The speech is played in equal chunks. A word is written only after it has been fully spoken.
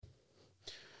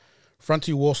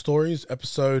Frontier War Stories,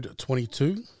 episode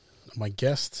 22. My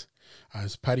guest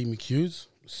is Paddy McHughes,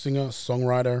 singer,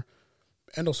 songwriter,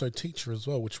 and also teacher as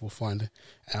well, which we'll find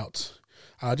out.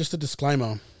 Just a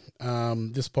disclaimer,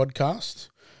 this podcast,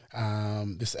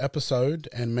 this episode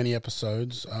and many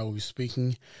episodes, we'll be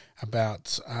speaking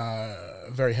about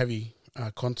very heavy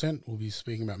content. We'll be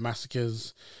speaking about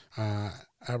massacres,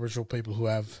 Aboriginal people who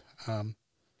have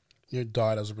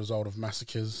died as a result of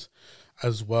massacres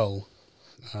as well.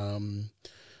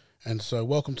 And so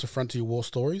welcome to Frontier War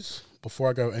Stories.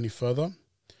 Before I go any further,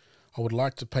 I would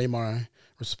like to pay my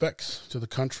respects to the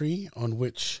country on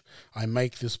which I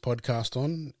make this podcast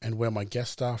on and where my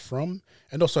guests are from,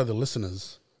 and also the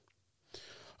listeners.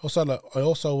 I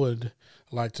also would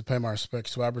like to pay my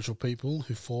respects to Aboriginal people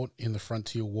who fought in the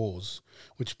Frontier Wars,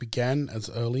 which began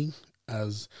as early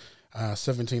as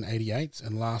 1788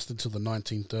 and lasted till the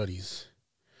 1930s.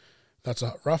 That's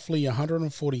roughly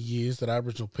 140 years that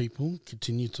Aboriginal people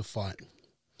continued to fight.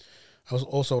 I would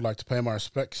also like to pay my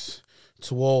respects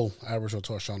to all Aboriginal and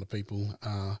Torres Strait Islander people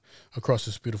across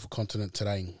this beautiful continent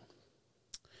today.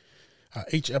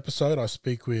 Each episode I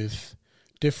speak with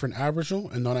different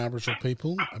Aboriginal and non-Aboriginal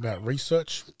people about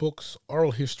research, books,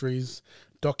 oral histories,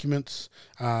 documents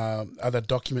that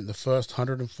document the first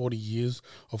 140 years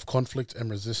of conflict and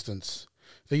resistance.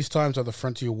 These times are the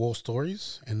Frontier War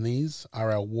Stories, and these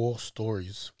are our war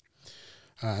stories.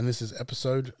 And this is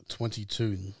episode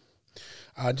 22.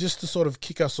 Just to sort of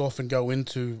kick us off and go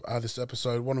into this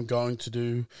episode, what I'm going to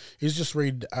do is just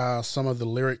read some of the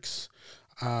lyrics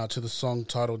to the song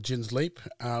titled Gin's Leap,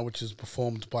 which is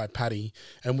performed by Paddy,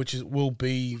 and which will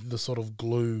be the sort of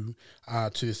glue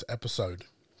to this episode.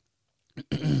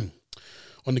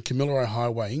 On the Kamilaroi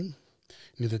Highway,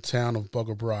 near the town of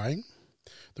Boggabri,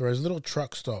 there is a little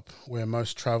truck stop where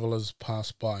most travellers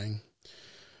pass by.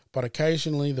 But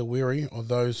occasionally the weary or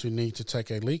those who need to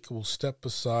take a leak will step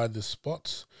beside the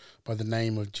spots by the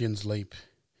name of Gin's Leap.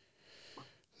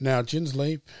 Now, Gin's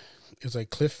Leap is a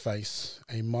cliff face,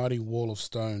 a mighty wall of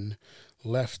stone,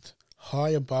 left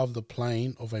high above the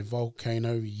plain of a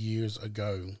volcano years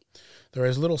ago. There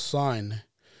is a little sign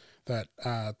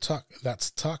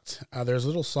that's tucked. There's a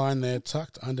little sign there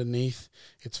tucked underneath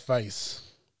its face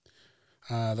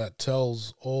that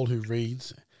tells all who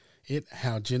reads it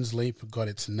how Gin's Leap got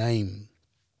its name.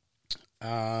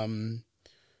 So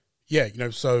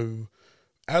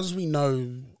as we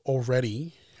know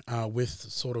already, with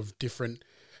sort of different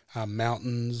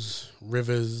mountains,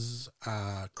 rivers,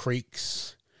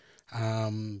 creeks,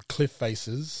 cliff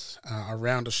faces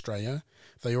around Australia,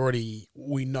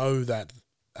 we know that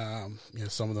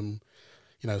some of them,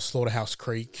 Slaughterhouse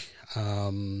Creek,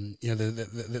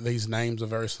 these names are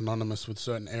very synonymous with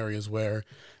certain areas where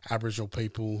Aboriginal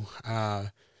people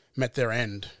met their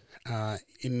end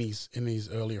in these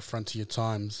earlier frontier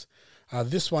times.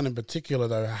 This one in particular,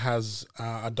 though, has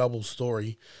a double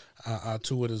story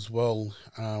to it as well,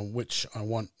 which I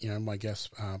want my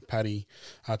guest Paddy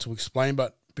to explain.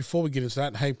 But before we get into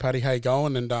that, hey Paddy, how you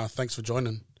going? And thanks for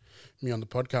joining me on the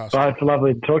podcast. Well, it's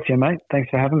lovely to talk to you, mate.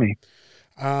 Thanks for having me.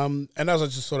 And as I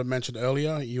just sort of mentioned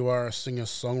earlier, you are a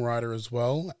singer-songwriter as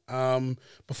well.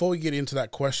 Before we get into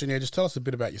that question, just tell us a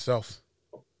bit about yourself.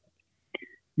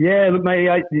 Yeah, look, mate,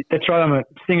 that's right. I'm a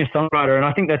singer-songwriter, and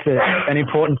I think that's an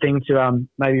important thing to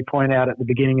maybe point out at the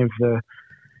beginning of the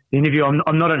interview.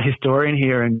 I'm not a historian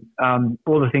here, and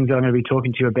all the things that I'm going to be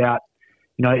talking to you about,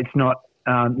 it's not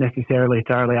necessarily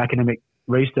thoroughly academic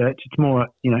research. It's more,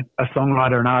 a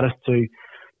songwriter, an artist who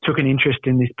took an interest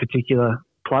in this particular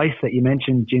place that you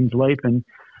mentioned, Gin's Leap, and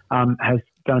has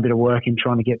done a bit of work in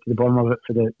trying to get to the bottom of it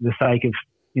for the sake of,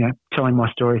 telling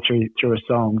my story through a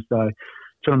song. So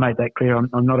just want to make that clear.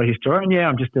 I'm not a historian. Yeah,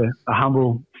 I'm just a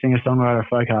humble singer-songwriter,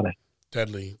 folk artist.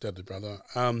 Deadly, brother.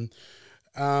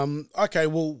 Okay,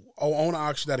 well, I want to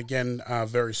ask you that again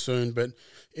very soon, but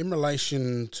in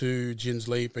relation to Gin's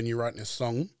Leap and you writing a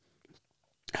song,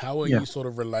 how are you sort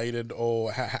of related,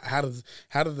 or how does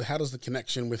the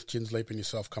connection with Gin's Leap and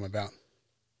yourself come about?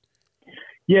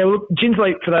 Yeah, well, Gin's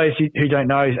Leap, for those who don't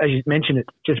know, as you mentioned, it's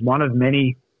just one of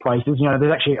many places.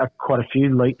 There's actually quite a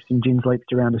few leaps and Gin's Leaps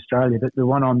around Australia, but the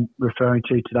one I'm referring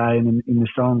to today and in the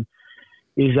song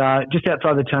is just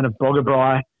outside the town of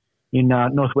Boggabri in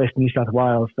northwest New South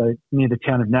Wales, so near the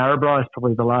town of Narrabri. Is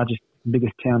probably the largest,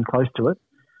 biggest town close to it.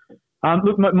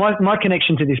 Look, my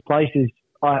connection to this place is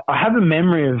I have a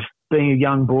memory of being a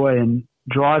young boy and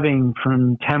driving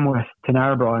from Tamworth to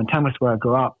Narrabri, and Tamworth's where I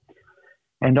grew up.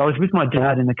 And I was with my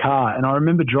dad in the car, and I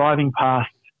remember driving past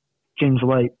Gin's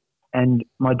Leap and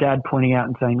my dad pointing out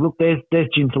and saying, look, there's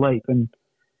Gin's Leap. And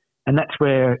that's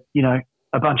where,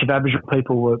 a bunch of Aboriginal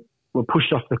people were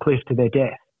pushed off the cliff to their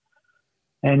death.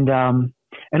 And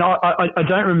I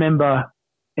don't remember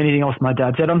anything else my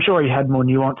dad said. I'm sure he had more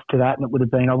nuance to that, and it would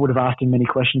have been, I would have asked him many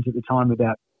questions at the time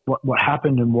about what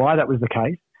happened and why that was the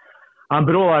case.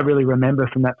 But all I really remember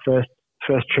from that first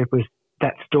trip was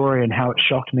that story and how it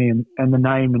shocked me, and the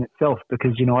name in itself,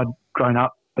 because, you know, I'd grown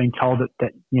up being told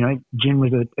that you know, gin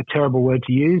was a terrible word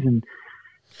to use,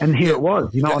 and here it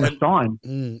was, you know, on a sign.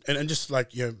 And just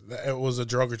like, you know, it was a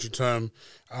derogatory term,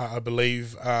 I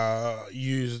believe,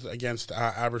 used against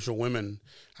Aboriginal women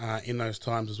in those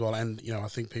times as well. And, you know, I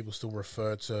think people still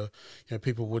refer to, you know,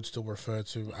 people would still refer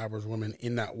to Aboriginal women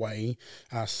in that way,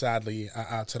 sadly,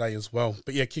 today as well.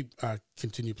 But yeah,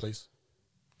 continue, please.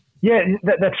 Yeah,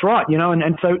 that's right. You know,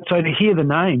 and so to hear the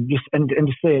name and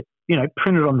to see it, you know,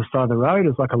 printed on the side of the road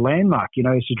as like a landmark, you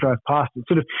know, as you drove past,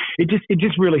 it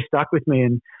just really stuck with me,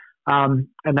 and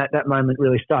that moment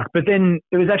really stuck. But then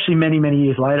it was actually many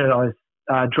years later, I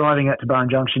was driving out to Barn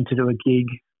Junction to do a gig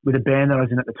with a band that I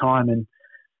was in at the time,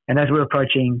 and as we were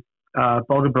approaching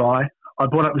Boggabri, I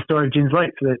brought up the story of Gins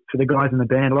Leap for the guys in the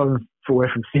band. A lot of them were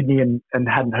from Sydney and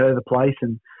hadn't heard of the place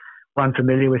and were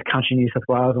unfamiliar with country New South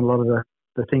Wales and a lot of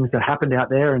the things that happened out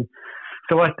there. And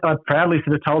so I proudly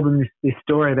sort of told them this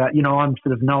story about, you know, I'm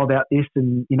sort of know about this,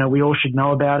 and, you know, we all should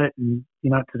know about it, and,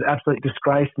 you know, it's an absolute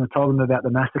disgrace. And I told them about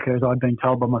the massacre as I'd been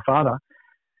told by my father.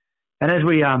 And as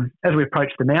we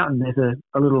approached the mountain, there's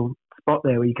a little spot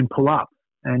there where you can pull up,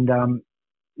 and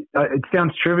it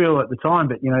sounds trivial at the time,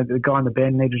 but, you know, the guy in the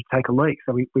band needed to take a leak,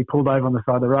 so we pulled over on the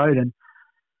side of the road,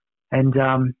 and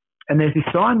there's this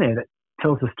sign there that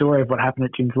tells the story of what happened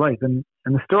at Gins Leap, and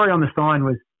the story on the sign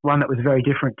was one that was very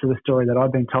different to the story that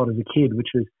I'd been told as a kid, which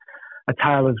was a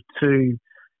tale of two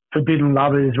forbidden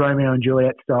lovers, Romeo and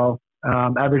Juliet style,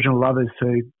 Aboriginal lovers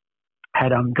who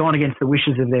had gone against the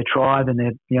wishes of their tribe and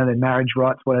their marriage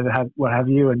rights, what have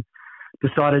you, and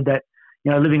decided that,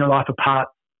 you know, living a life apart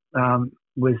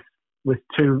was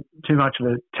too much of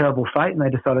a terrible fate, and they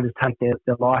decided to take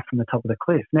their life from the top of the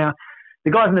cliff. Now,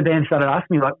 the guys in the band started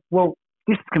asking me, like, well,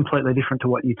 this is completely different to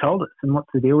what you told us, and what's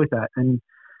the deal with that? And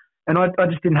I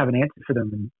just didn't have an answer for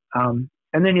them.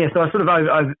 And then, so I sort of,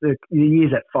 over the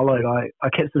years that followed, I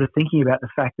kept sort of thinking about the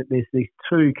fact that there's these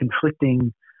two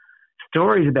conflicting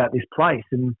stories about this place,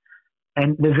 and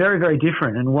they're very, very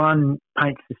different. And one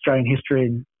paints Australian history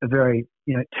in a very,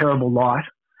 you know, terrible light,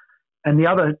 and the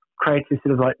other creates this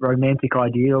sort of like romantic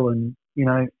ideal, and, you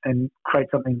know, and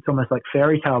creates something that's almost like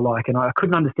fairy tale like. And I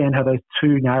couldn't understand how those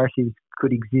two narratives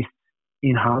could exist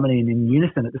in harmony and in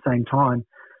unison at the same time,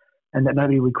 and that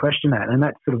nobody would question that. And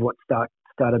that's sort of what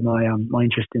started my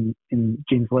interest in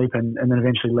Gins Leap, and then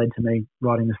eventually led to me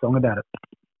writing the song about it.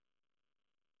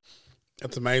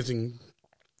 That's amazing,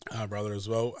 brother, as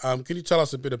well. Can you tell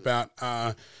us a bit about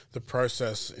the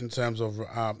process in terms of,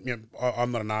 you know,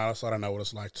 I'm not an artist, I don't know what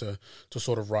it's like to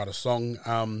sort of write a song.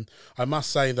 I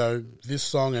must say, though, this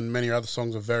song and many other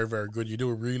songs are very, very good. You do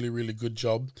a really, really good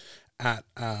job at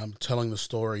telling the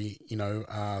story, you know,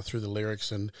 through the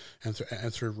lyrics and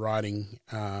through writing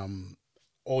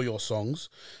all your songs.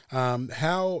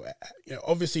 How, you know,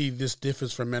 obviously this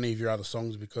differs from many of your other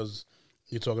songs because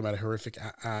you're talking about a horrific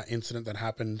incident that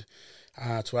happened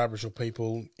to Aboriginal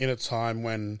people in a time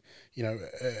when, you know,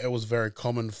 it was very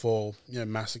common for, you know,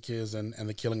 massacres and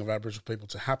the killing of Aboriginal people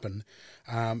to happen.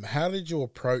 How did you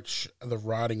approach the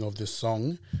writing of this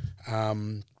song?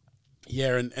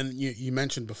 Yeah, and you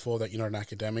mentioned before that you're not an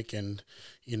academic, and,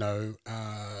 you know,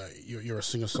 you're a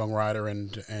singer-songwriter,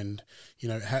 and you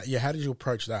know, how did you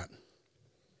approach that?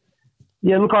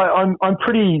 Yeah, look, I'm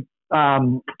pretty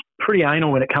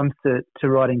anal when it comes to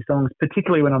writing songs,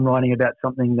 particularly when I'm writing about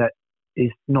something that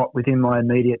is not within my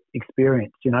immediate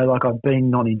experience. You know, like I've been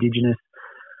non-Indigenous,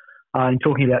 and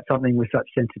talking about something with such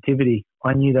sensitivity,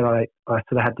 I knew that I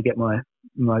sort of had to get my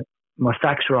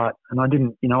facts right, and I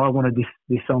didn't, you know, I wanted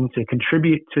this song to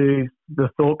contribute to the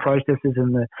thought processes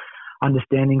and the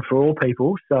understanding for all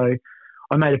people. So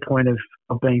I made a point of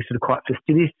being sort of quite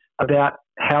fastidious about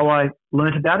how I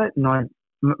learnt about it, and I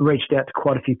reached out to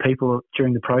quite a few people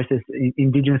during the process,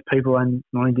 Indigenous people and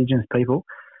non-Indigenous people,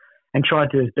 and tried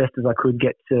to, as best as I could,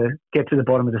 get to the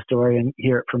bottom of the story and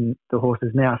hear it from the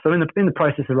horse's mouth. So in the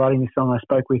process of writing this song, I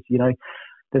spoke with, you know,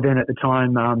 the then at the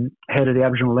time head of the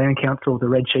Aboriginal Land Council, the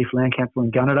Red Chief Land Council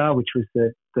in Gunnedah, which was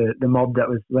the mob that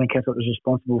was Land Council that was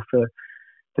responsible for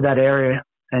that area.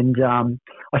 And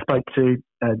I spoke to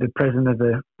the president of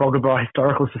the Boggabri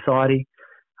Historical Society,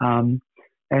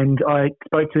 and I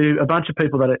spoke to a bunch of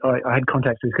people that I had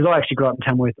contacts with, because I actually grew up in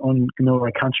Tamworth on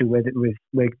Gamilaroi country where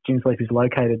Gins Leap is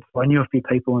located. So I knew a few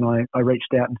people, and I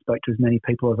reached out and spoke to as many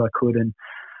people as I could and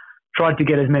tried to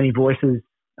get as many voices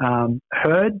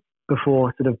heard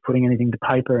before sort of putting anything to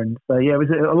paper. And so, yeah, it was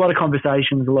a lot of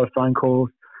conversations, a lot of phone calls,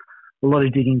 a lot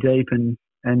of digging deep, and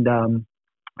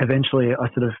eventually I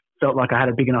sort of felt like I had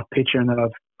a big enough picture and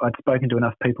that I'd spoken to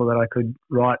enough people that I could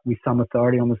write with some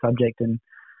authority on the subject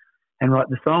and write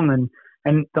the song.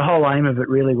 And the whole aim of it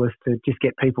really was to just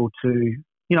get people to,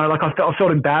 you know, like I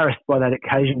felt embarrassed by that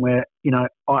occasion where, you know,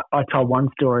 I told one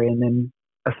story and then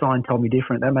a sign told me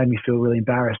different. That made me feel really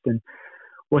embarrassed, and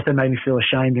also made me feel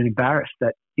ashamed and embarrassed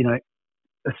that, you know,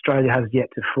 Australia has yet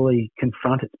to fully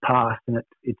confront its past and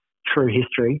its true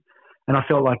history. And I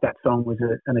felt like that song was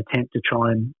an attempt to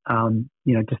try and,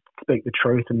 you know, just speak the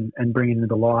truth and bring it into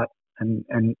the light and,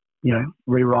 you know,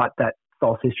 rewrite that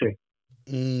false history.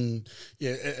 Yeah,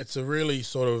 it's a really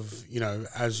sort of, you know,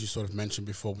 as you sort of mentioned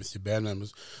before with your band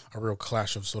members, a real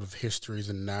clash of sort of histories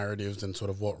and narratives and sort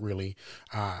of what really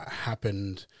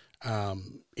happened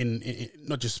in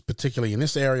not just particularly in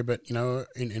this area, but, you know,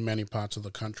 in many parts of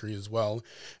the country as well.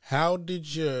 How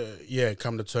did you,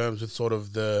 come to terms with sort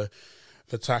of the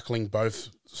tackling both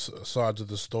sides of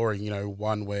the story? You know,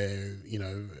 one where, you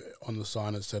know, on the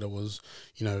sign it said it was,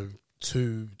 you know,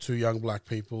 two young black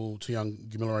people, two young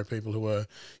Gamilaroi people who were,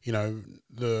 you know,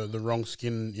 the wrong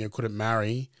skin, you know, couldn't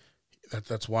marry.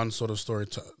 That's one sort of story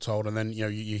told, and then, you know,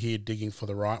 you hear digging for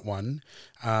the right one,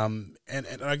 and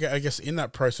I guess in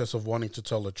that process of wanting to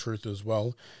tell the truth as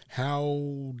well,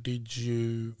 how did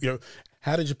you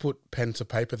put pen to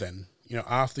paper then? You know,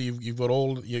 after you've got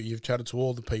you've chatted to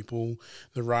all the people,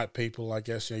 the right people, I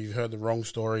guess, you know, you've heard the wrong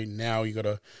story. Now you got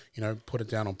to, you know, put it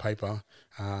down on paper.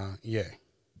 Yeah.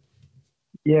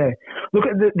 Look,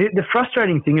 the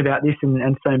frustrating thing about this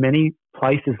and so many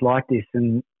places like this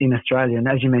in Australia, and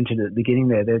as you mentioned at the beginning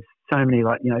there's so many,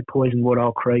 like, you know, Poison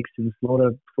Waterhole Creeks and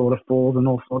Slaughter Falls and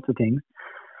all sorts of things.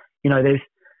 You know,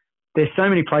 there's so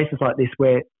many places like this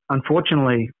where,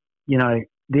 unfortunately, you know,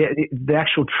 the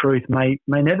actual truth may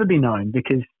never be known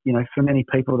because, you know, for many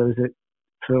people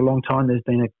for a long time there's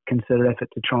been a concerted effort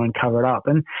to try and cover it up.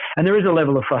 And there is a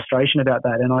level of frustration about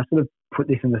that. And I sort of put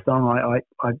this in the song.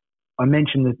 I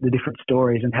mentioned the different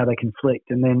stories and how they conflict.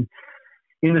 And then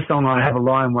in the song, I have a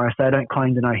line where I say, I don't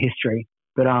claim to know history,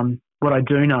 but what I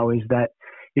do know is that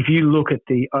if you look at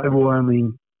the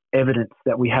overwhelming evidence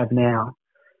that we have now,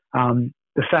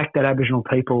 the fact that Aboriginal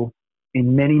people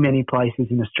in many, many places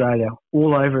in Australia,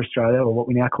 all over Australia, or what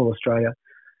we now call Australia,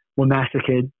 were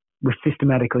massacred, were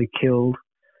systematically killed,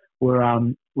 were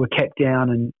kept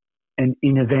down, and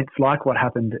in events like what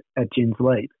happened at Gins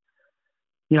Leap,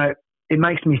 you know, it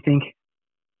makes me think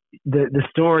the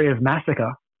story of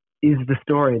massacre is the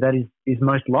story that is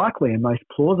most likely and most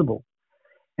plausible.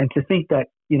 And to think that,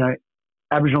 you know,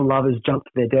 Aboriginal lovers jumped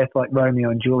to their death like Romeo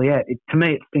and Juliet, to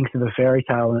me it stinks of a fairy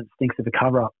tale and it stinks of a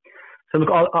cover-up. So look,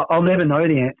 I'll never know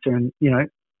the answer, and, you know,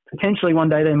 potentially one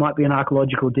day there might be an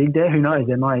archaeological dig there. Who knows?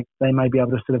 They may be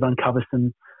able to sort of uncover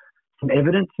some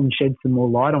evidence and shed some more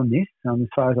light on this. As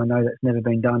far as I know, that's never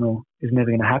been done or is never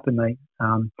going to happen.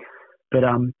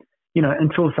 You know,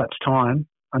 until such time,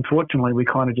 unfortunately, we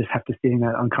kind of just have to sit in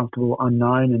that uncomfortable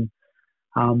unknown.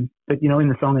 And but, you know, in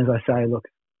the song, as I say, look,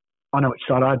 I know which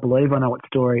side I believe. I know what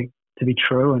story to be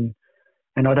true, and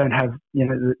I don't have, you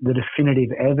know, the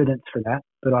definitive evidence for that.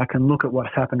 But I can look at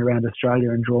what's happened around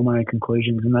Australia and draw my own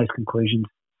conclusions, and those conclusions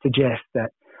suggest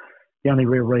that the only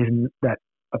real reason that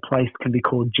a place can be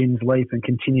called Gins Leap and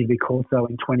continue to be called so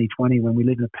in 2020 when we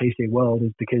live in a PC world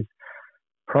is because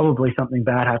probably something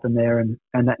bad happened there, and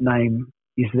that name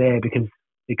is there because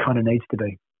it kind of needs to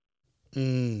be.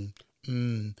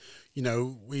 You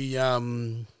know, we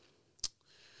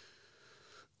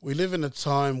live in a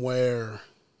time where,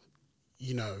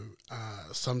 you know,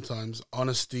 sometimes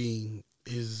honesty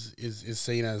is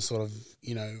seen as sort of,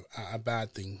 you know, a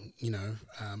bad thing, you know,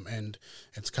 and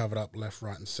it's covered up left,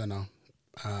 right, and center.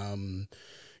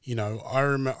 You know, I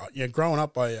remember, growing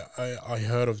up, I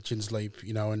heard of Gins Leap,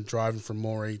 you know, and driving from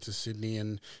Moree to Sydney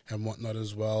and whatnot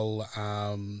as well,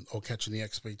 or catching the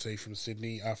XPT from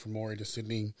Moree to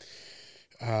Sydney.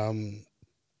 You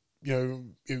know,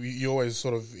 you always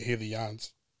sort of hear the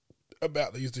yarns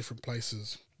about these different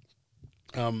places.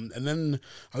 And then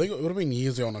I think it would have been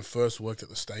years ago when I first worked at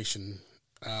the station,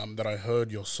 that I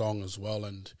heard your song as well,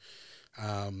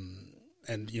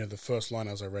 and you know, the first line,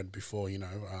 as I read before, you know,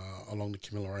 along the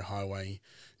Kamilaroi Highway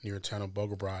near a town of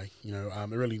Boggabri, you know,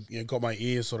 it really, you know, got my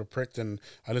ears sort of pricked, and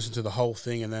I listened to the whole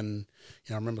thing, and then, you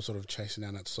know, I remember sort of chasing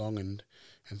down that song and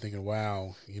thinking,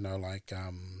 wow, you know, like,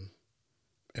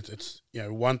 it's you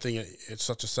know, one thing, it's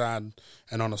such a sad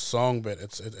and honest song, but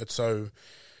it's so,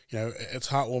 it's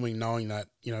heartwarming knowing that,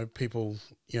 people,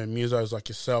 musos like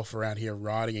yourself around here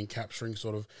writing and capturing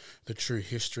sort of the true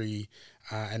history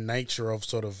and nature of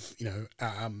sort of,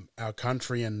 our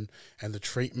country and the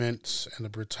treatment and the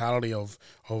brutality of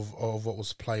what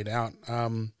was played out.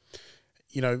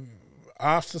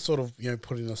 After sort of,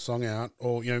 putting the song out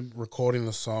or, recording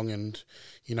the song and,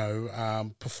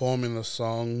 performing the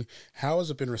song, how has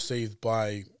it been received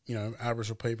by,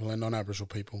 Aboriginal people and non-Aboriginal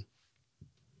people?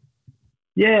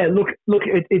 Yeah, look.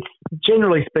 It's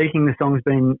generally speaking, the song's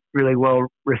been really well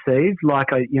received. Like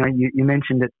you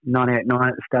mentioned at 98.9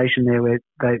 at the station there, where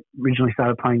they originally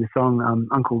started playing the song.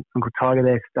 Uncle Tiger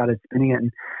there started spinning it,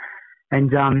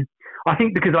 and I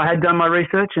think because I had done my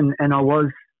research and I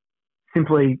was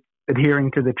simply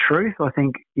adhering to the truth. I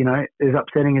think as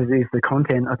upsetting as is the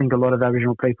content, I think a lot of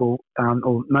Aboriginal people,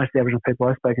 or most of the Aboriginal people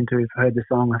I've spoken to, who've heard the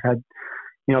song, have had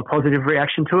a positive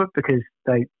reaction to it because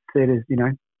they see it as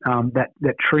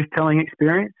that truth-telling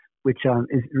experience, which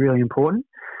is really important.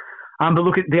 But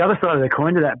look, at the other side of the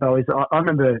coin to that, Bo, is I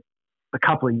remember a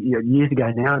couple of years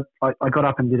ago now, I got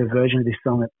up and did a version of this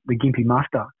song at the Gympie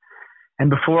Muster. And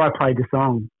before I played the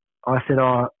song, I said,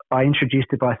 I introduced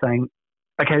it by saying,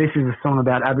 okay, this is a song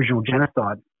about Aboriginal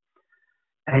genocide.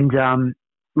 And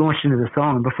launched into the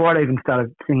song. And before I'd even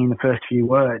started singing the first few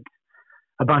words,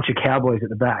 a bunch of cowboys at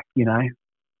the back,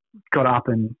 got up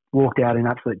and walked out in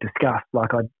absolute disgust,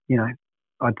 like I'd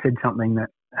said something that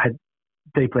had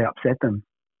deeply upset them.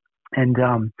 And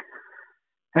I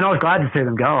was glad to see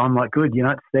them go. I'm like, good,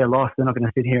 it's their loss. They're not going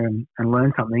to sit here and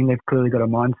learn something. They've clearly got a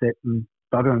mindset, and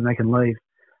bugger them, they can leave.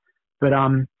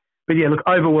 But yeah, look,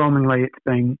 overwhelmingly it's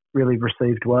been really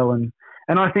received well. And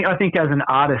I think as an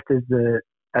artist, as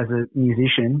a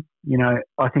musician,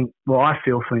 I think, well, I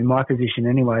feel from my position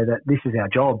anyway, that this is our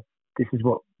job. This is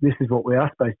what we are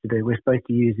supposed to do. We're supposed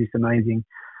to use this amazing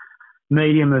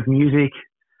medium of music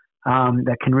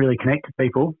that can really connect to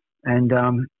people and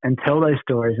tell those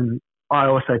stories. And I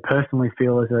also personally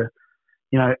feel as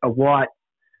a white,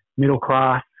 middle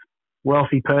class,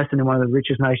 wealthy person in one of the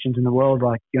richest nations in the world,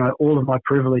 all of my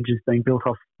privilege has been built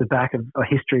off the back of a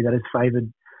history that has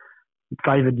favoured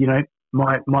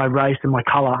my race and my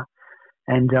colour.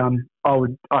 And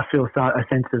I feel a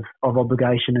sense of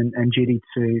obligation and duty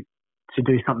to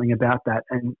do something about that.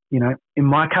 And, in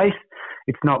my case,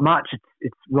 it's not much.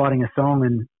 It's writing a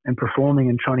song and performing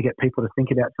and trying to get people to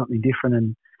think about something different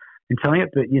and telling it.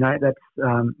 But, that's,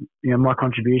 my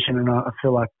contribution, and I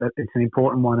feel like that it's an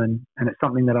important one and it's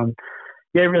something that I'm,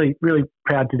 really, really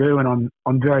proud to do. And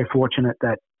I'm very fortunate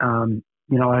that,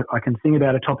 I can sing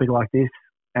about a topic like this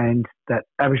and that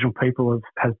Aboriginal people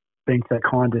have been so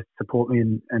kind to support me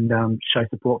and show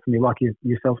support for me like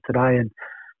yourself today. And,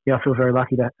 I feel very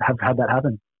lucky to have had that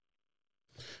happen.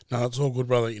 No, it's all good,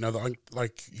 brother.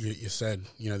 Like you said,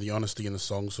 the honesty in the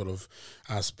song sort of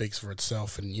speaks for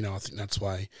itself. And, I think that's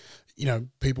why,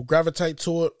 people gravitate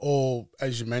to it, or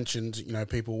as you mentioned,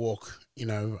 people walk,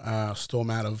 storm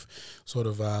out of sort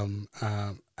of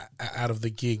out of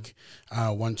the gig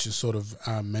once you sort of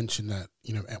mention that,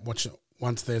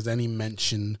 once there's any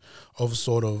mention of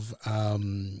sort of,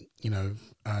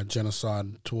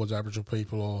 genocide towards Aboriginal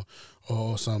people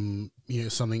or some,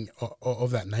 something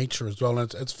of that nature as well.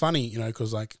 And it's funny,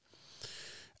 because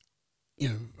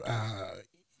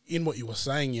in what you were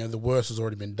saying, the worst has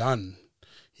already been done.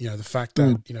 The fact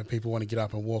that, people want to get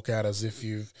up and walk out as if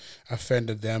you've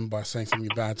offended them by saying something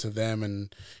bad to them.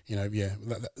 And,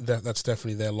 that's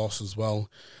definitely their loss as well.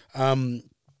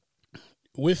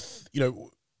 With,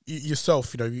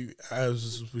 yourself,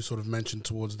 as we sort of mentioned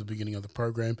towards the beginning of the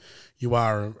program, you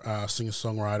are a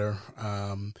singer-songwriter.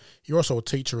 You're also a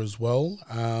teacher as well.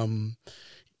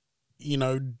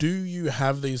 Do you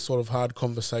have these sort of hard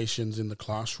conversations in the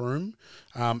classroom?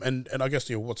 And I guess,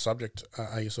 what subject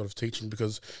are you sort of teaching?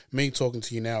 Because me talking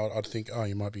to you now, I'd think,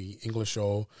 you might be English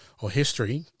or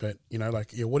history, but,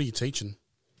 what are you teaching?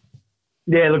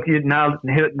 Yeah, look, you hit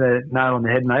the nail on the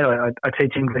head, mate. I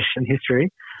teach English and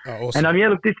history. Oh, awesome. And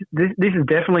look, this is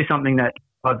definitely something that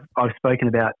I've spoken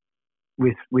about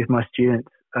with my students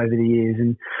over the years.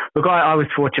 And look, I was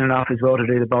fortunate enough as well to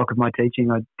do the bulk of my teaching.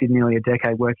 I did nearly a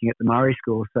decade working at the Murray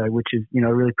School, which is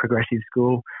a really progressive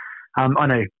school. I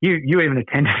know you even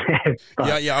attended there.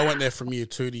 But yeah, I went there from year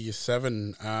 2 to year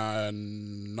 7,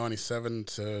 97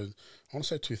 to I want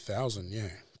to say 2000. Yeah.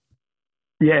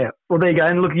 Yeah, well, there you go.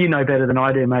 And look, you know better than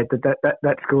I do, mate,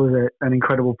 that school is an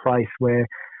incredible place where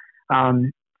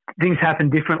things happen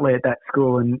differently at that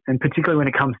school, and particularly when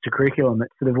it comes to curriculum.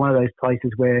 It's sort of one of those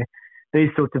places where these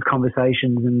sorts of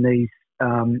conversations and these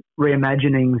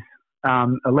reimaginings,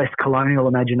 a less colonial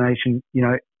imagination,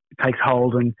 takes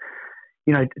hold. And,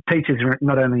 teachers were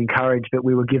not only encouraged, but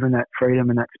we were given that freedom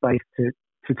and that space to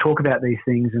talk about these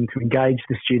things and to engage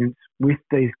the students with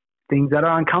these things that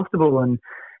are uncomfortable and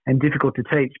difficult to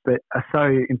teach, but are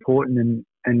so important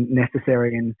and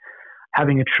necessary in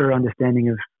having a true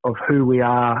understanding of who we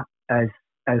are as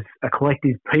a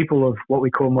collective people of what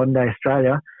we call modern day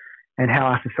Australia and how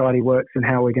our society works and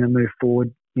how we're going to move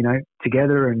forward,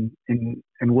 together and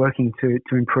working to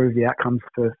improve the outcomes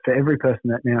for every person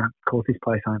that now calls this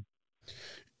place home.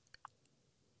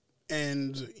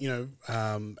 And,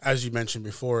 as you mentioned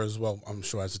before as well, I'm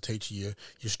sure as a teacher you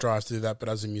strive to do that, but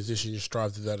as a musician you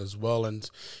strive to do that as well. And,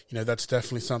 that's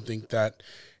definitely something that,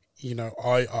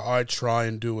 I try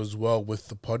and do as well with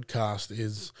the podcast,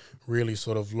 is really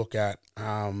sort of look at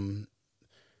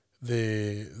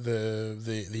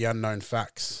the unknown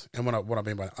facts. And what I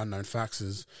mean by unknown facts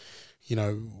is,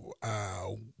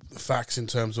 facts in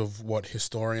terms of what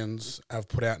historians have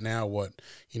put out now, what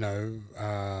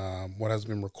has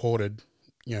been recorded,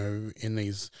 in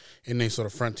these sort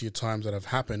of frontier times that have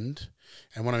happened.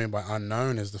 And what I mean by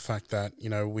unknown is the fact that,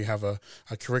 we have a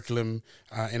curriculum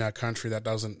in our country that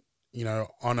doesn't,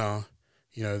 honour,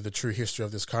 the true history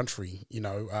of this country.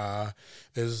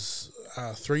 There's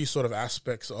three sort of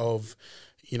aspects of,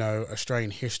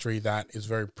 Australian history that is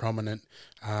very prominent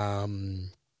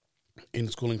in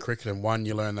schooling curriculum. One,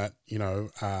 you learn that, in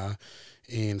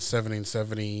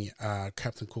 1770,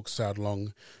 Captain Cook sailed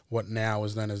along what now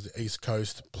is known as the East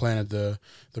Coast, planted the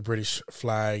British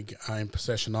flag in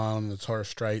Possession Island, the Torres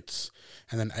Straits,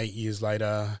 and then 8 years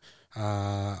later,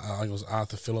 I think it was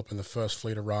Arthur Phillip and the first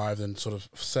fleet arrived and sort of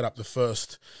set up the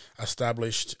first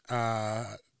established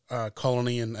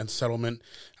colony and settlement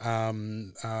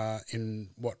in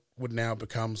what would now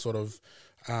become sort of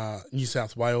New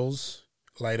South Wales,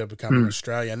 later becoming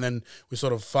Australia. And then we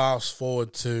sort of fast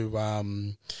forward to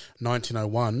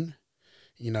 1901,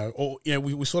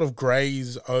 we sort of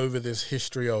graze over this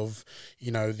history of,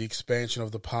 the expansion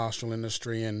of the pastoral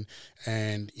industry and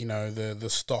the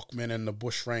stockman and the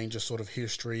bushranger sort of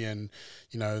history and,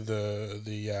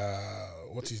 the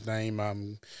what's his name?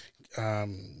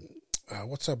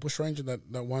 What's that bushranger,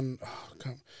 that one?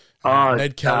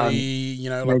 Ned Kelly,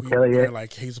 Ned Kelly,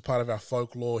 like he's a part of our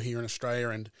folklore here in Australia.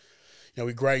 And,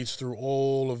 we graze through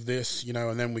all of this,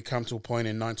 and then we come to a point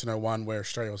in 1901 where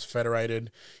Australia was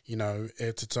federated,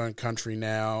 it's its own country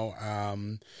now,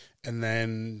 and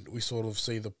then we sort of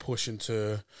see the push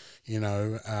into,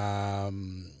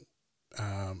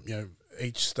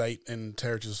 each state and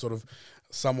territory is sort of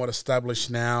somewhat established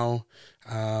now.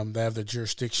 They have the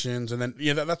jurisdictions, and then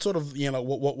that's sort of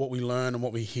what we learn and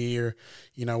what we hear,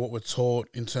 what we're taught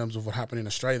in terms of what happened in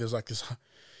Australia. There's like this.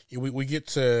 We get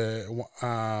to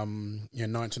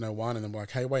 1901 and then we're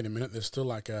like, hey, wait a minute, there's still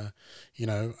like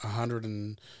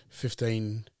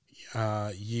 115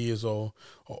 years or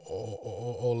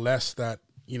less that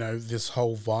this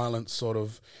whole violent sort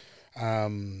of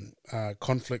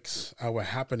conflicts were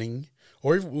happening,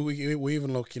 or we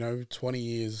even look 20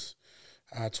 years.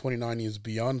 29 years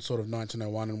beyond sort of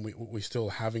 1901, and we're still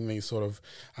having these sort of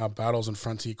battles and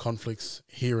frontier conflicts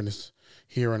here in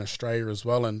Australia as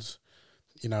well. And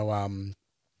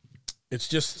it's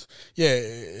just,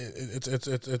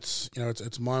 it's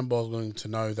mind-boggling to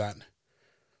know that,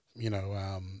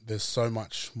 there's so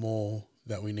much more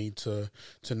that we need to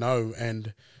know,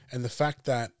 and the fact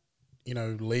that,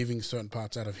 leaving certain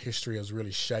parts out of history has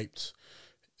really shaped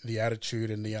the attitude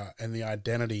and the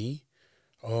identity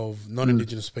of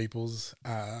non-Indigenous peoples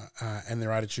and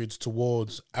their attitudes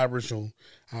towards Aboriginal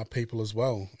people as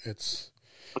well. It's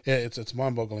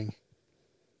mind-boggling.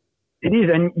 It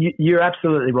is, and you're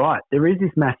absolutely right. There is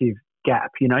this massive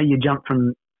gap. You jump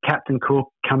from Captain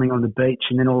Cook coming on the beach,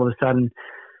 and then all of a sudden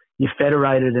you're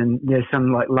federated, and there's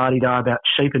some like la-di-da about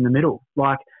sheep in the middle.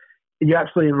 Like, you're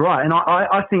absolutely right. And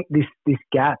I think this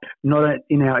gap, not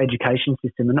in our education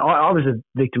system, and I was a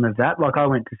victim of that. Like, I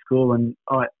went to school, and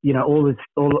a lot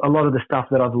of the stuff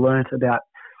that I've learnt about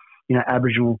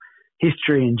Aboriginal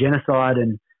history and genocide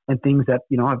and things that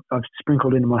I've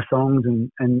sprinkled into my songs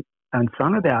and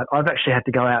sung about, I've actually had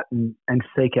to go out and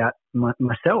seek out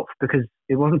myself, because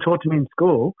it wasn't taught to me in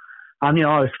school. I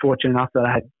was fortunate enough that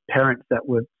I had parents that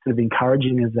were sort of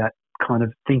encouraging of that kind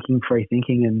of free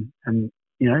thinking, and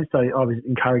so I was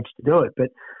encouraged to do it. But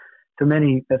for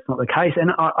many, that's not the case.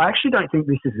 And I actually don't think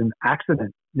this is an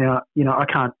accident. Now, I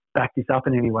can't back this up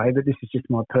in any way, but this is just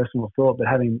my personal thought. But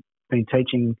having been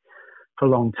teaching for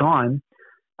a long time,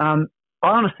 I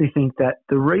honestly think that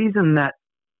the reason that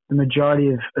the majority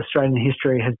of Australian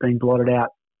history has been blotted out,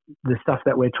 the stuff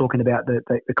that we're talking about,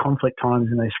 the conflict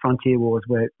times and those frontier wars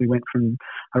where we went from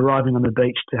arriving on the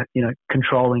beach to,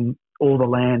 controlling all the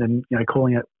land and,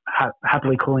 calling it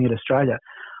happily calling it Australia.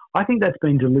 I think that's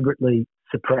been deliberately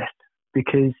suppressed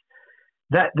because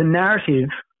that the narrative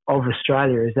of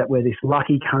Australia is that we're this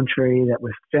lucky country, that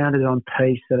we're founded on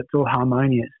peace, that it's all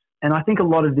harmonious. And I think a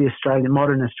lot of the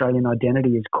modern Australian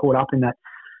identity is caught up in that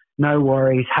no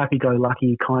worries,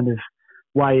 happy-go-lucky kind of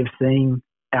way of seeing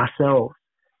ourselves.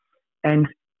 And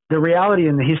the reality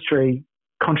and the history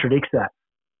contradicts that.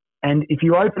 And if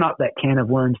you open up that can of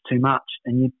worms too much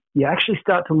and you actually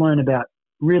start to learn about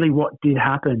really what did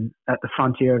happen at the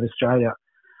frontier of Australia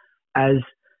as,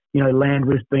 land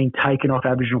was being taken off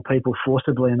Aboriginal people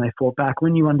forcibly and they fought back,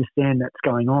 when you understand that's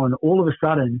going on, all of a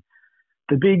sudden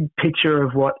the big picture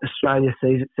of what Australia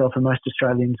sees itself and most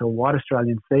Australians or white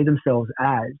Australians see themselves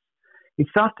as, it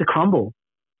starts to crumble.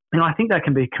 And I think that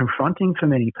can be confronting for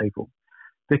many people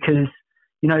because,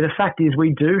 the fact is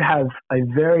we do have a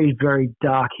very, very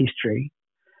dark history,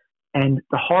 and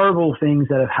the horrible things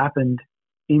that have happened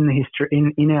in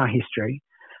our history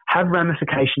have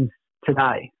ramifications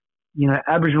today.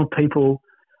 Aboriginal people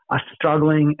are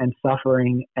struggling and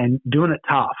suffering and doing it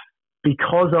tough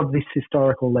because of this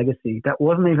historical legacy that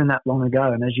wasn't even that long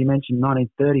ago. And as you mentioned,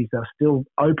 1930s, they were still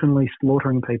openly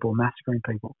slaughtering people, massacring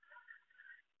people.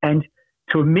 And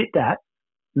to admit that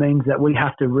means that we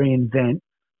have to reinvent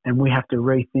and we have to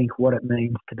rethink what it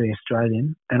means to be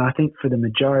Australian. And I think for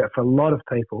a lot of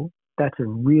people, that's a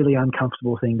really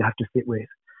uncomfortable thing to have to sit with.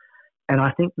 And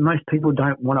I think most people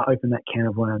don't want to open that can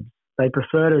of worms. They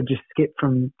prefer to just skip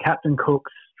from Captain Cook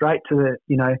straight to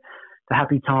the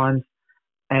happy times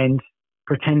and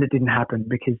pretend it didn't happen.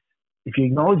 Because if you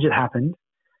acknowledge it happened,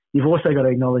 you've also got to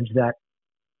acknowledge that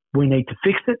we need to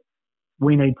fix it.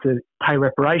 We need to pay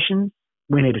reparations.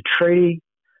 We need a treaty.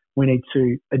 We need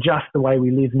to adjust the way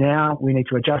we live now. We need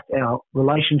to adjust our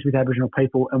relations with Aboriginal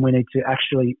people, and we need to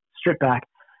actually strip back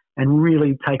and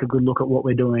really take a good look at what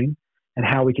we're doing and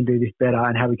how we can do this better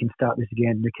and how we can start this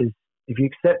again. Because if you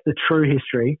accept the true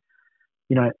history,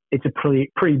 it's a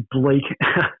pretty bleak,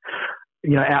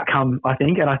 outcome, I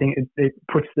think. And I think it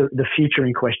puts the future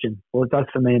in question. Well, it does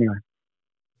for me anyway.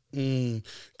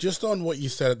 Just on what you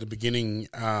said at the beginning,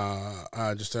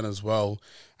 just then as well,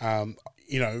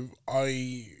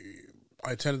 I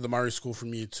attended the Murray School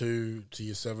from year 2 to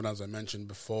year 7, as I mentioned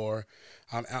before.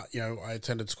 I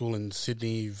attended school in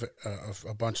Sydney,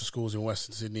 a bunch of schools in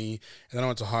Western Sydney, and then I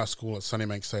went to high school at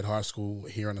Sunnybank State High School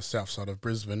here on the south side of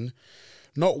Brisbane.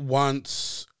 Not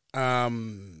once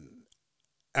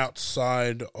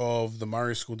outside of the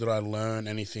Murray School did I learn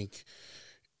anything,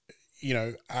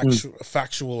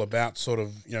 factual about sort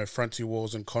of, frontier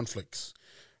wars and conflicts.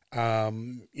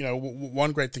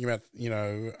 One great thing about,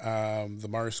 the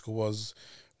Murray School was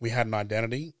we had an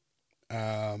identity,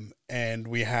 and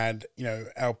we had,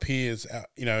 our peers,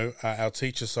 our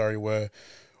teachers, were,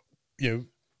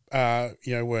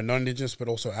 were non-Indigenous, but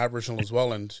also Aboriginal as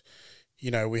well. And,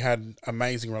 we had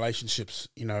amazing relationships,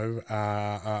 with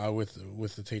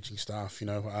the teaching staff,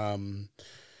 and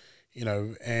we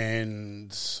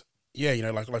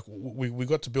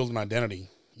got to build an identity.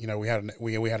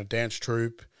 We had a dance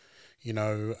troupe.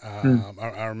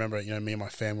 I remember, me and my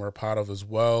family were a part of as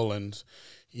well, and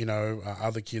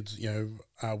other kids,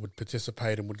 would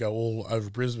participate and would go all over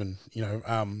Brisbane,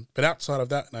 but outside of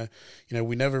that,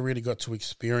 we never really got to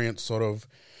experience sort of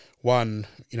an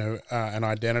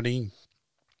identity,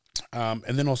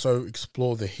 and then also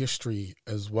explore the history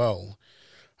as well.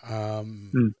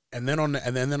 And then on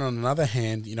another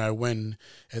hand, I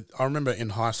remember in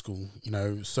high school,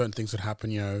 certain things would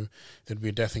happen, there'd be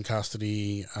a death in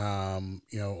custody,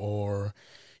 or,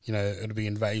 it'd be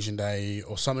invasion day,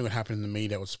 or something would happen in the media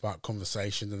that would spark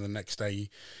conversations. And the next day,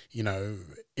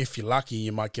 if you're lucky,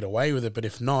 you might get away with it. But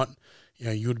if not,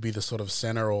 you would be the sort of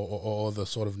center or the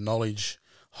sort of knowledge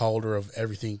holder of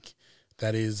everything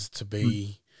that is to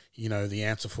be, the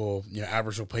answer for,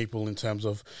 Aboriginal people, in terms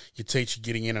of your teacher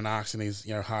getting in and asking these,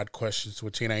 hard questions to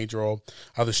a teenager or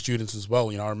other students as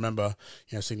well. I remember,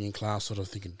 sitting in class sort of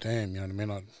thinking, damn,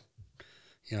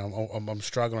 I'm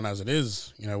struggling as it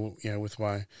is, with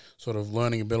my sort of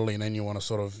learning ability, and then you want to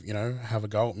sort of, have a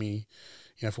go at me,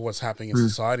 for what's happening in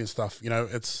society and stuff.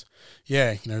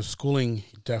 Schooling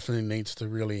definitely needs to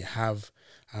really have,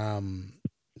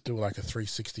 do like a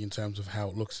 360 in terms of how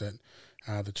it looks at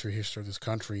the true history of this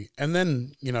country. And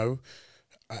then, and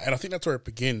I think that's where it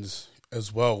begins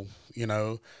as well,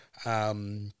 I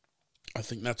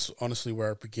think that's honestly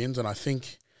where it begins. And I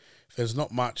think there's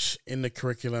not much in the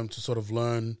curriculum to sort of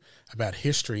learn about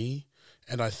history.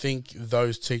 And I think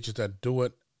those teachers that do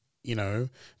it,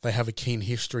 they have a keen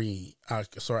history,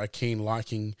 a keen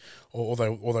liking, or they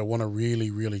want to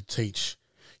really, really teach,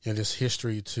 this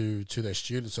history to their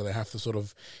students, so they have to sort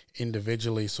of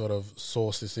individually sort of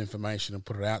source this information and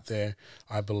put it out there,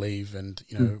 I believe, and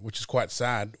which is quite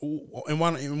sad. In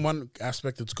one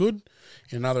aspect it's good,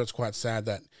 in another it's quite sad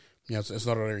that it's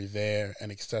not already there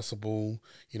and accessible,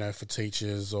 for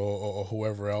teachers or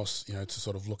whoever else, to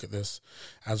sort of look at this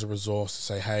as a resource to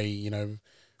say, hey,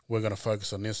 we're going to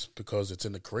focus on this because it's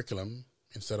in the curriculum,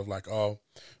 instead of like, oh,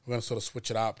 we're going to sort of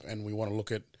switch it up and we want to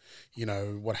look at,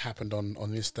 what happened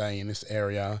on this day in this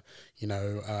area,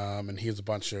 and here's a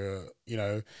bunch of,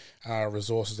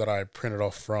 resources that I printed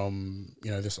off from,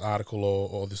 this article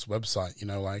or this website,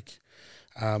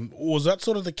 was that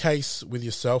sort of the case with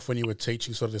yourself when you were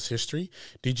teaching sort of this history?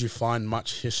 Did you find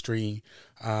much history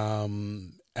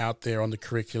out there on the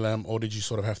curriculum, or did you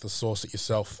sort of have to source it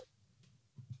yourself?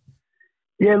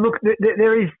 Yeah, look,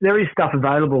 there is stuff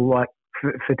available like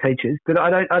for teachers, but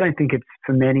I don't think it's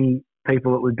for many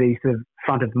people it would be sort of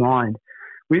front of mind.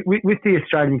 With the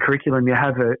Australian curriculum, you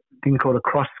have a thing called a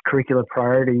cross-curricular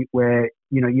priority where,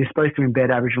 you're supposed to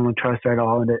embed Aboriginal and Torres Strait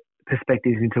Islander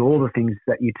perspectives into all the things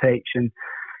that you teach. And,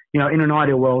 in an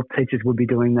ideal world, teachers would be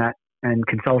doing that and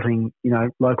consulting,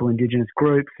 local Indigenous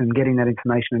groups and getting that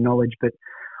information and knowledge. But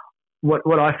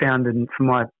what I found, and from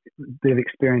my bit of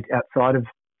experience outside of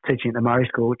teaching at the Murray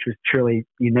School, which was truly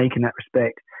unique in that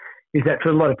respect, is that for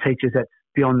a lot of teachers that's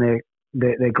beyond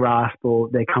their grasp, or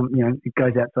it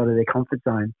goes outside of their comfort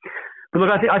zone. But look,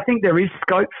 I think there is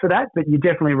scope for that, but you're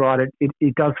definitely right.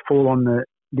 It does fall on the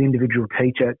individual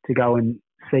teacher to go and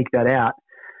seek that out.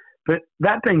 But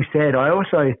that being said, I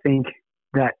also think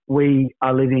that we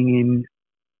are living in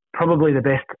probably the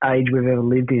best age we've ever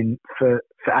lived in for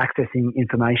accessing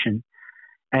information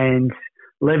and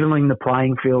leveling the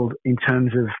playing field in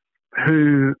terms of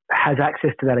who has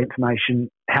access to that information,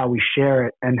 how we share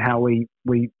it, and how we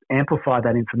amplify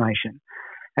that information.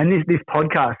 And this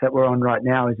podcast that we're on right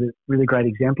now is a really great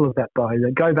example of that, Bo.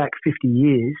 That go back 50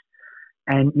 years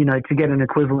and, to get an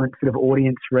equivalent sort of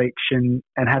audience reach and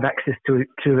have access to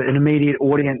an immediate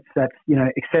audience that's,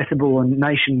 accessible and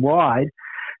nationwide,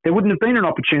 there wouldn't have been an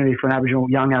opportunity for an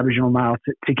young Aboriginal male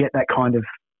to get that kind of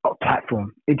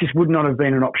platform. It just would not have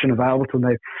been an option available to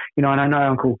them. And I know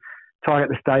Uncle Ty at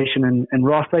the station and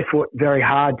Ross, they fought very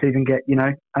hard to even get,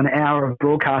 an hour of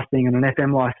broadcasting and an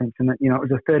FM license. And, it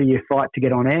was a 30-year fight to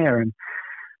get on air.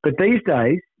 But these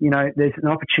days, there's an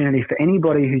opportunity for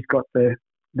anybody who's got the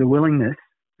willingness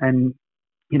and,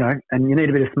 and you need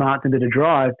a bit of smarts and a bit of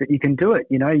drive, but you can do it.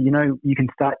 You can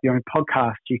start your own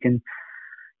podcast. You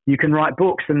can write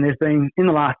books. And there's been, in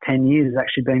the last 10 years, there's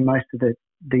actually been most of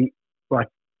the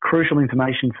crucial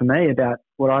information for me about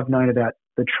what I've known about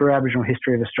the true Aboriginal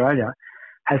history of Australia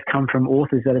has come from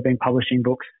authors that have been publishing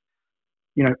books,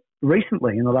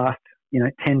 recently in the last,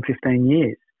 10, 15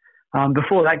 years.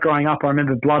 Before that, growing up, I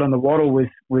remember Blood on the Wattle was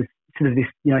sort of this,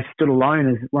 stood alone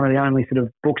as one of the only sort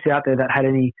of books out there that had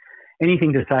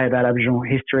anything to say about Aboriginal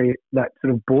history that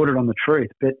sort of bordered on the truth.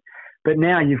 But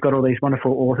now you've got all these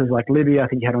wonderful authors like Libby, I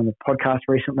think you had on the podcast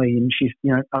recently, and she's,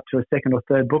 up to a second or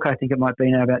third book, I think it might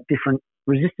be now, about different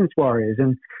resistance warriors.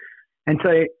 And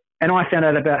I found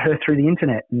out about her through the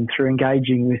internet and through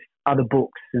engaging with other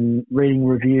books and reading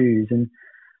reviews. And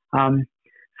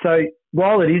so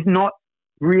while it is not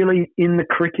really in the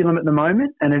curriculum at the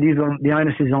moment, and the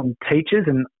onus is on teachers,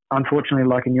 and unfortunately,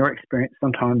 like in your experience,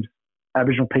 sometimes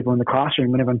Aboriginal people in the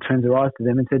classroom, when everyone turns their eyes to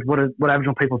them and said, what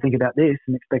Aboriginal people think about this,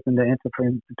 and expect them to answer for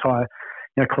an entire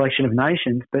collection of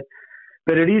nations. But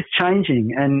it is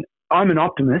changing, and I'm an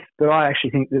optimist, but I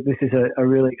actually think that this is a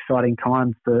really exciting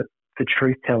time for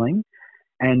truth-telling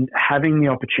and having the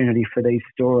opportunity for these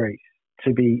stories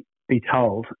to be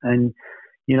told. And,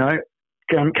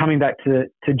 coming back to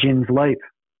Gin's Leap,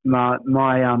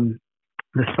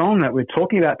 the song that we're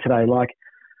talking about today, like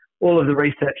all of the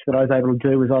research that I was able to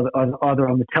do was either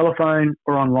on the telephone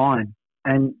or online.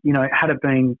 And, had it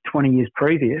been 20 years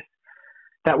previous,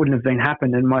 that wouldn't have been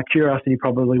happened. And my curiosity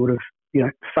probably would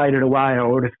have, faded away,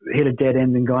 or would have hit a dead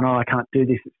end and gone, oh, I can't do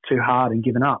this, it's too hard, and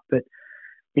given up. But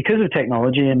because of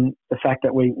technology and the fact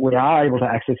that we are able to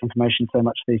access information so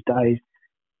much these days,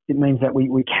 it means that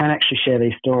we can actually share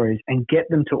these stories and get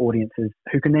them to audiences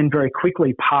who can then very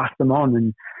quickly pass them on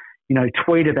and,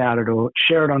 tweet about it or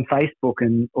share it on Facebook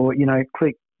or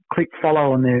click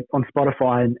follow on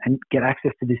Spotify and get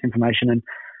access to this information. And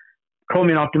call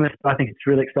me an optimist, but I think it's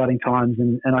really exciting times.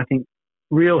 And I think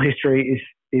real history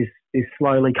is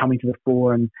slowly coming to the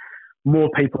fore and more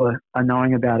people are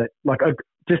knowing about it. Like,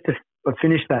 just to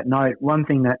finish that note, one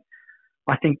thing that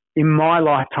I think in my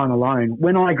lifetime alone,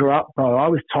 when I grew up, though, I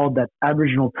was told that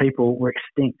Aboriginal people were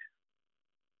extinct.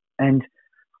 And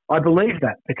I believe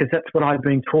that because that's what I've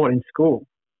been taught in school.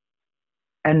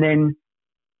 And then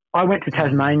I went to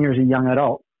Tasmania as a young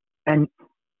adult and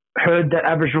heard that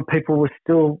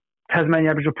Tasmanian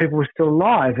Aboriginal people were still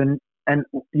alive. And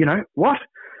what?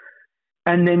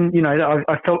 And then,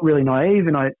 I felt really naive,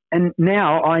 and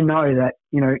now I know that,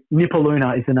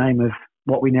 Nipaluna is the name of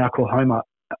what we now call Homer.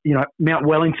 Mount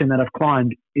Wellington that I've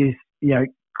climbed is,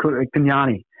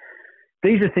 Kenyani.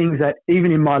 These are things that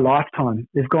even in my lifetime,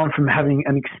 they've gone from having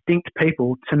an extinct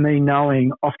people to me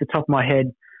knowing off the top of my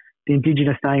head the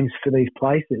Indigenous names for these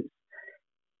places.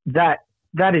 That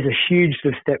is a huge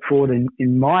sort of step forward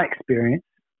in my experience.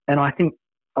 And I think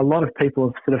a lot of people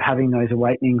are sort of having those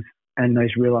awakenings and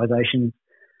those realizations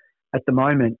at the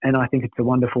moment. And I think it's a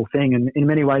wonderful thing. And in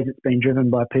many ways, it's been driven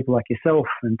by people like yourself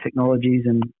and technologies.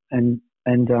 I'm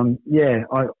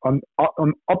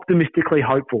optimistically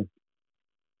hopeful.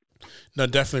 No,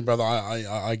 definitely, brother.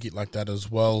 I get like that as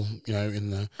well.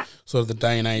 In the sort of the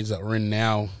day and age that we're in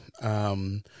now,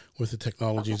 with the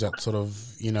technologies that sort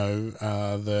of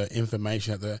the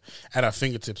information at our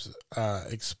fingertips,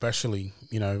 especially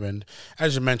and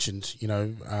as you mentioned,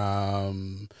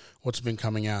 what's been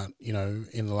coming out,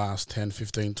 in the last 10,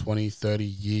 15, 20, 30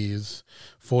 years,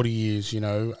 40 years,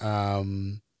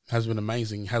 has been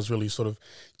amazing. Has really sort of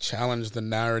challenged the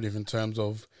narrative in terms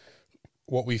of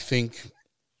what we think.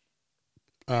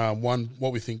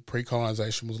 What we think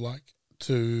pre-colonization was like,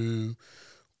 to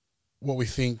what we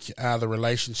think the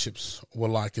relationships were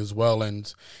like as well,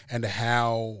 and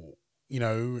how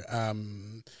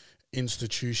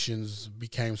institutions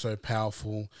became so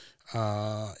powerful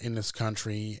in this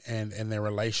country, and their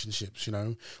relationships.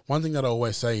 One thing that I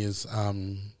always say is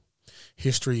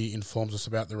history informs us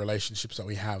about the relationships that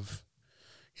we have.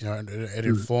 And it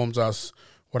informs us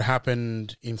what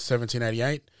happened in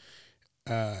 1788.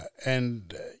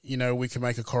 And we can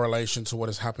make a correlation to what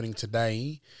is happening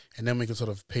today, and then we can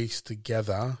sort of piece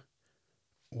together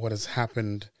what has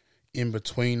happened in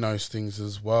between those things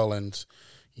as well. And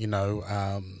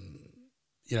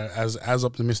as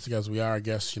optimistic as we are, I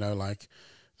guess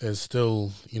there's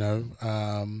still a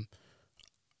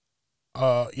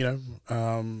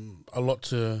lot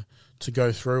to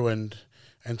go through and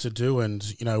to do. And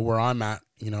where I'm at,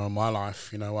 in my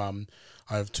life,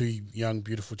 I have two young,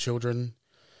 beautiful children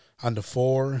under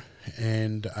 4,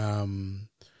 and I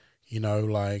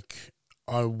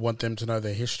want them to know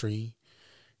their history,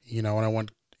 and I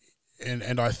want,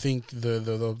 and I think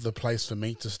the place for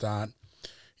me to start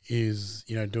is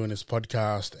doing this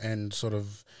podcast and sort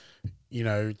of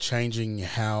changing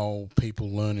how people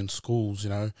learn in schools.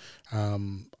 I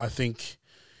think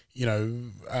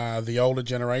the older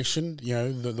generation,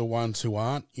 the ones who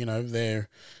aren't, they're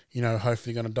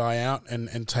hopefully going to die out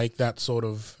and take that sort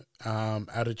of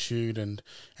attitude and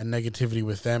negativity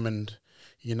with them. And,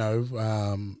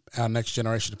 our next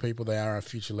generation of people, they are our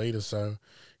future leaders. So,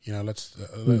 let's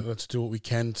do what we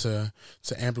can to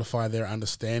amplify their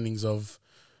understandings of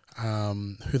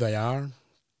who they are,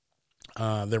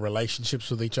 their relationships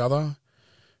with each other,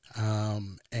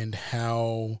 and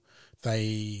how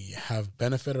they have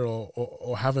benefited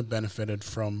or haven't benefited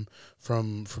from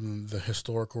the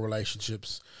historical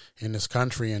relationships in this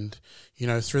country. And,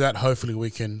 through that, hopefully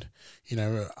we can,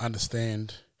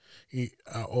 understand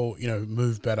or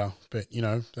move better. But,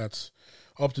 that's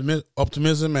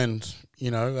optimism, and,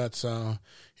 that's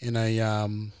in our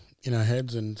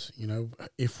heads. And,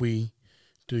 if we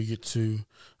do get to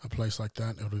a place like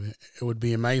that, it would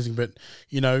be amazing. But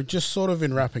just sort of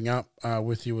in wrapping up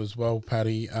with you as well,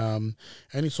 Paddy,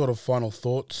 any sort of final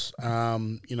thoughts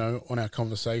on our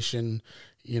conversation?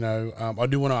 I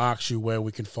do want to ask you where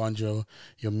we can find your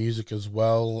music as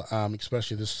well,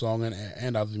 especially this song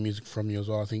and other music from you as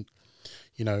well. I think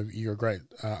you're a great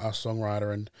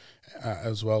songwriter and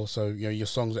as well. So your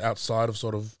songs outside of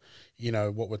sort of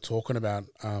what we're talking about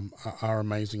are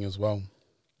amazing as well.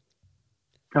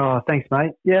 Oh, thanks,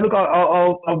 mate. Yeah, look,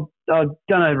 I've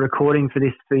done a recording for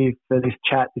this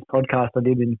chat, this podcast I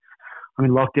did. I'm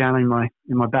in lockdown in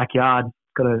my backyard.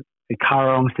 Got a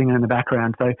karong singing in the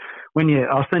background. So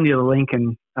I'll send you the link,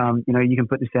 and you can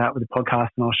put this out with the podcast,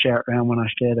 and I'll share it around when I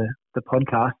share the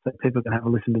podcast, so people can have a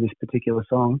listen to this particular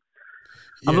song.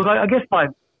 Yeah. Look, I guess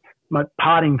my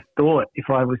parting thought, if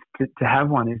I was to have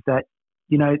one, is that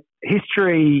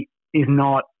history is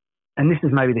not. And this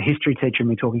is maybe the history teacher in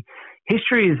me talking.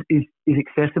 History is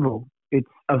accessible. It's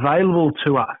available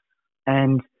to us,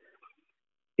 and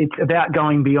it's about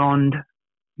going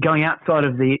outside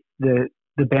of the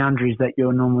boundaries that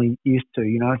you're normally used to.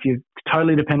 If you're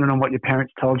totally dependent on what your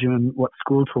parents told you and what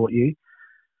school taught you,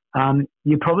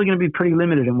 you're probably going to be pretty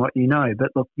limited in what you know.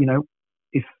 But look,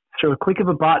 if through a click of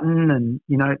a button and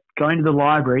going to the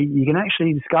library, you can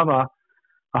actually discover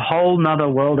a whole nother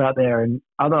world out there and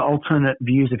other alternate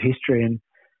views of history.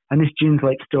 And this Gins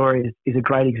Leap story is a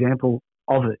great example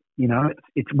of it. You know,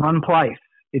 it's one place,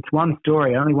 it's one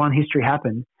story, only one history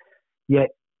happened, yet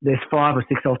there's 5 or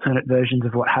 6 alternate versions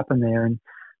of what happened there. And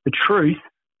the truth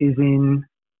is in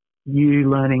you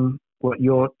learning what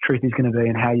your truth is going to be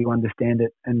and how you understand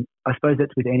it. And I suppose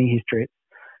that's with any history. It's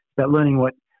about learning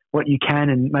what you can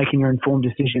and making your informed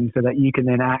decisions so that you can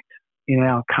then act in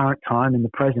our current time, in the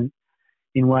present,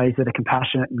 in ways that are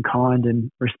compassionate and kind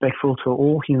and respectful to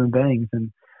all human beings.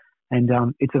 And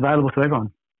it's available to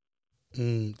everyone.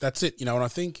 That's it, you know, and I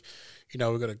think, you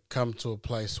know, we've got to come to a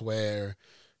place where,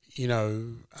 you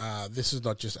know, this is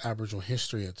not just Aboriginal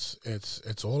history,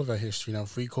 it's all of our history. You know,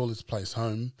 if we call this place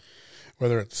home,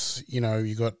 whether it's, you know,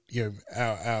 you got, you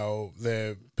know,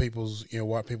 their people's, you know,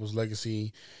 white people's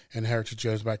legacy and heritage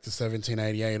goes back to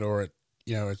 1788, or it,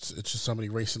 you know, it's just somebody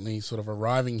recently sort of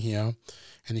arriving here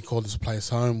and you call this place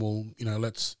home. Well, you know,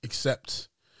 let's accept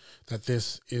that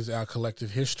this is our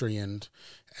collective history and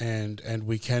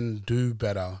we can do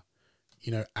better,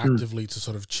 you know, actively to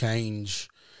sort of change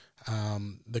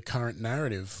the current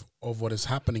narrative of what is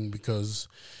happening, because,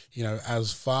 you know,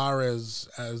 as far as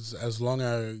long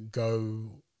ago,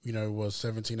 you know, was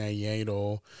 1788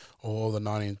 or the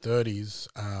 1930s,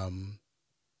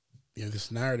 you know,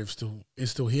 this narrative is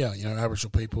still here. You know,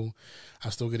 Aboriginal people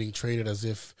are still getting treated as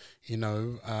if, you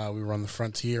know, we were on the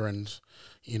frontier, and,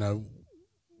 you know,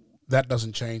 that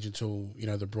doesn't change until, you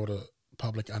know, the broader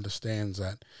public understands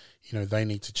that, you know, they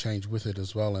need to change with it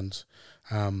as well. And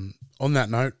on that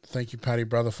note, thank you, Paddy,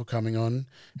 brother, for coming on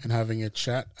and having a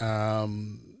chat.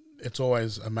 It's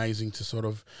always amazing to sort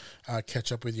of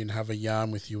catch up with you and have a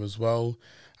yarn with you as well.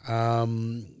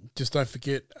 Just don't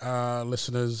forget,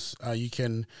 listeners, you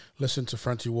can listen to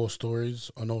Frontier War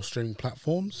Stories on all streaming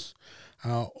platforms.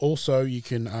 Also, you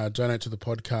can donate to the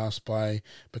podcast by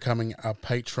becoming a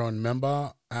Patreon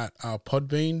member at our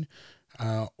Podbean,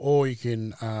 or you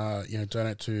can you know,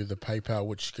 donate to the PayPal,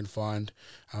 which you can find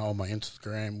on my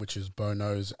Instagram, which is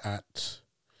Bonos at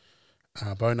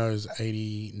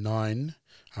Bonos89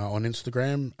 on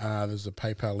Instagram. There's a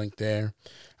PayPal link there.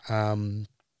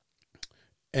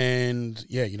 And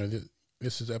yeah, you know,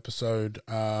 this is episode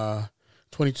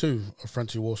 22 of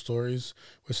Frontier War Stories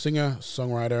with singer,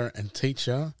 songwriter, and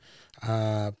teacher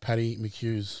Paddy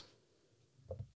McHughes.